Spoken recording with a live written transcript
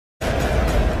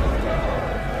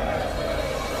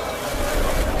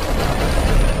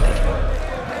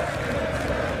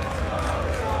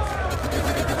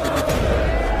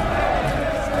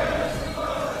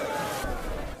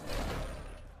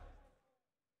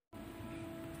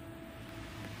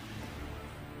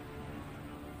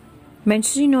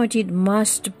Manchester United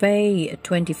must pay a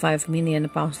 £25 million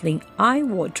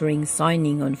eye-watering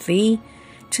signing-on fee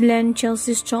to land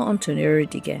Chelsea star Antonio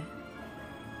Rudiger.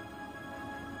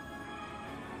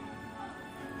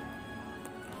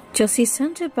 Chelsea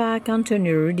centre-back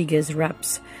Antonio Rudiger's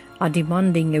reps are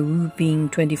demanding a whopping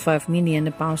 £25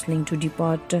 million to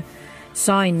depart,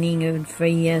 signing on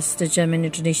fee as the German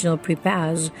international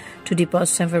prepares to depart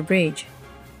Stamford Bridge.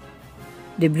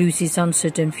 The Blues'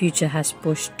 uncertain future has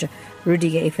pushed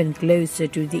Rudiger even closer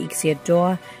to the exit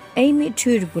door amid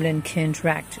turbulent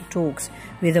contract talks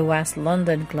with the West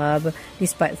London club,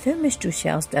 despite Thomas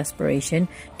Tuchel's desperation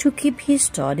to keep his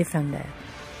star defender.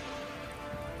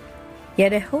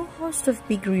 Yet a whole host of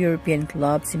big European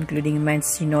clubs, including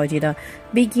Manchester United, are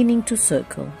beginning to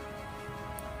circle.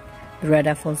 The Red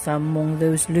Devils are among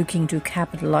those looking to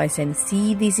capitalise and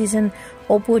see this as an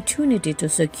opportunity to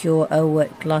secure a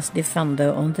world-class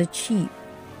defender on the cheap.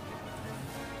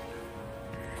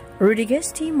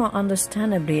 Rudiger's team are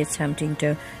understandably attempting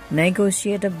to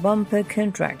negotiate a bumper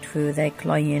contract for their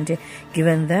client,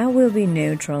 given there will be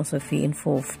no transfer fee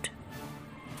involved.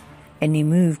 Any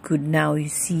move could now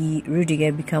see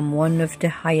Rudiger become one of the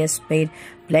highest-paid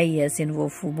players in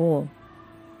world football.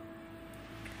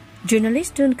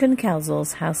 Journalist Duncan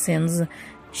Cazals has since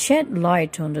shed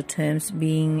light on the terms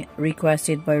being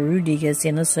requested by Rudiger's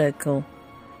inner circle.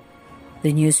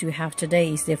 The news we have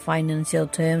today is the financial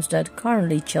terms that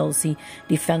currently Chelsea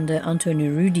defender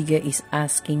Antonio Rudiger is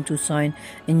asking to sign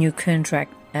a new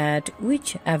contract at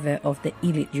whichever of the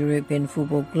elite European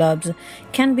football clubs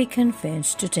can be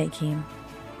convinced to take him.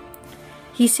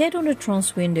 He said on the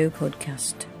Transfer Window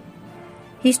podcast,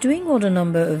 "He's doing what a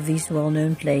number of these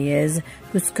well-known players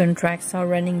whose contracts are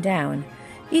running down.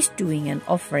 He's doing and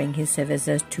offering his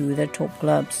services to the top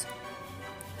clubs.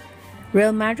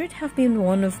 Real Madrid have been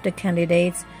one of the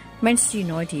candidates, Manchester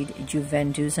United,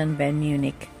 Juventus and Bayern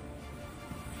Munich.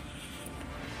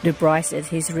 The price that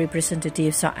his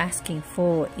representatives are asking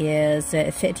for is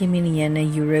a €30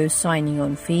 million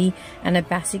signing-on fee and a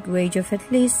basic wage of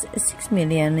at least €6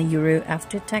 million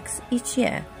after tax each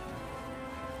year.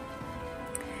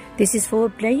 This is for a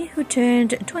player who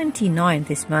turned 29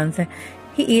 this month.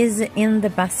 He is in the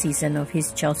best season of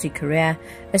his Chelsea career,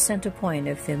 a centre point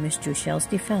of Thomas Tuchel's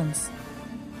defence.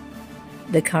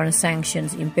 The current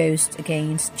sanctions imposed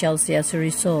against Chelsea as a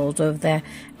result of their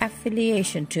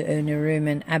affiliation to owner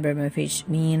Roman Abramovich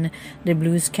mean the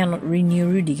Blues cannot renew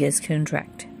Rudiger's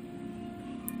contract.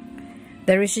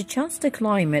 There is a chance the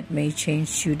climate may change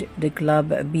should the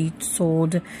club be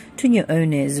sold to new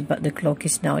owners, but the clock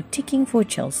is now ticking for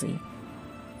Chelsea.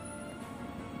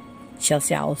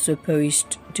 Chelsea are also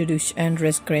poised to lose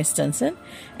Andres Christensen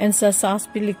and Cesar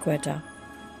Azpilicueta,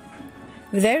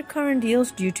 with their current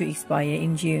deals due to expire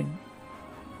in June.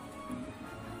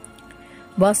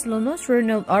 Barcelona's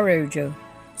Ronald Araujo,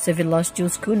 Sevilla's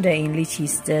Jules Koundé and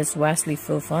Leicester's Wesley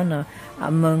Fofana are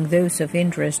among those of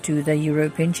interest to the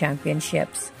European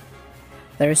Championships.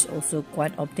 There is also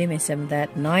quite optimism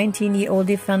that 19-year-old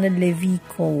defender Levi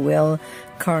Colwill,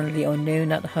 currently on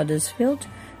loan at Huddersfield,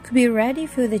 could be ready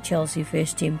for the Chelsea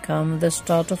first team come the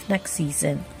start of next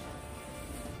season.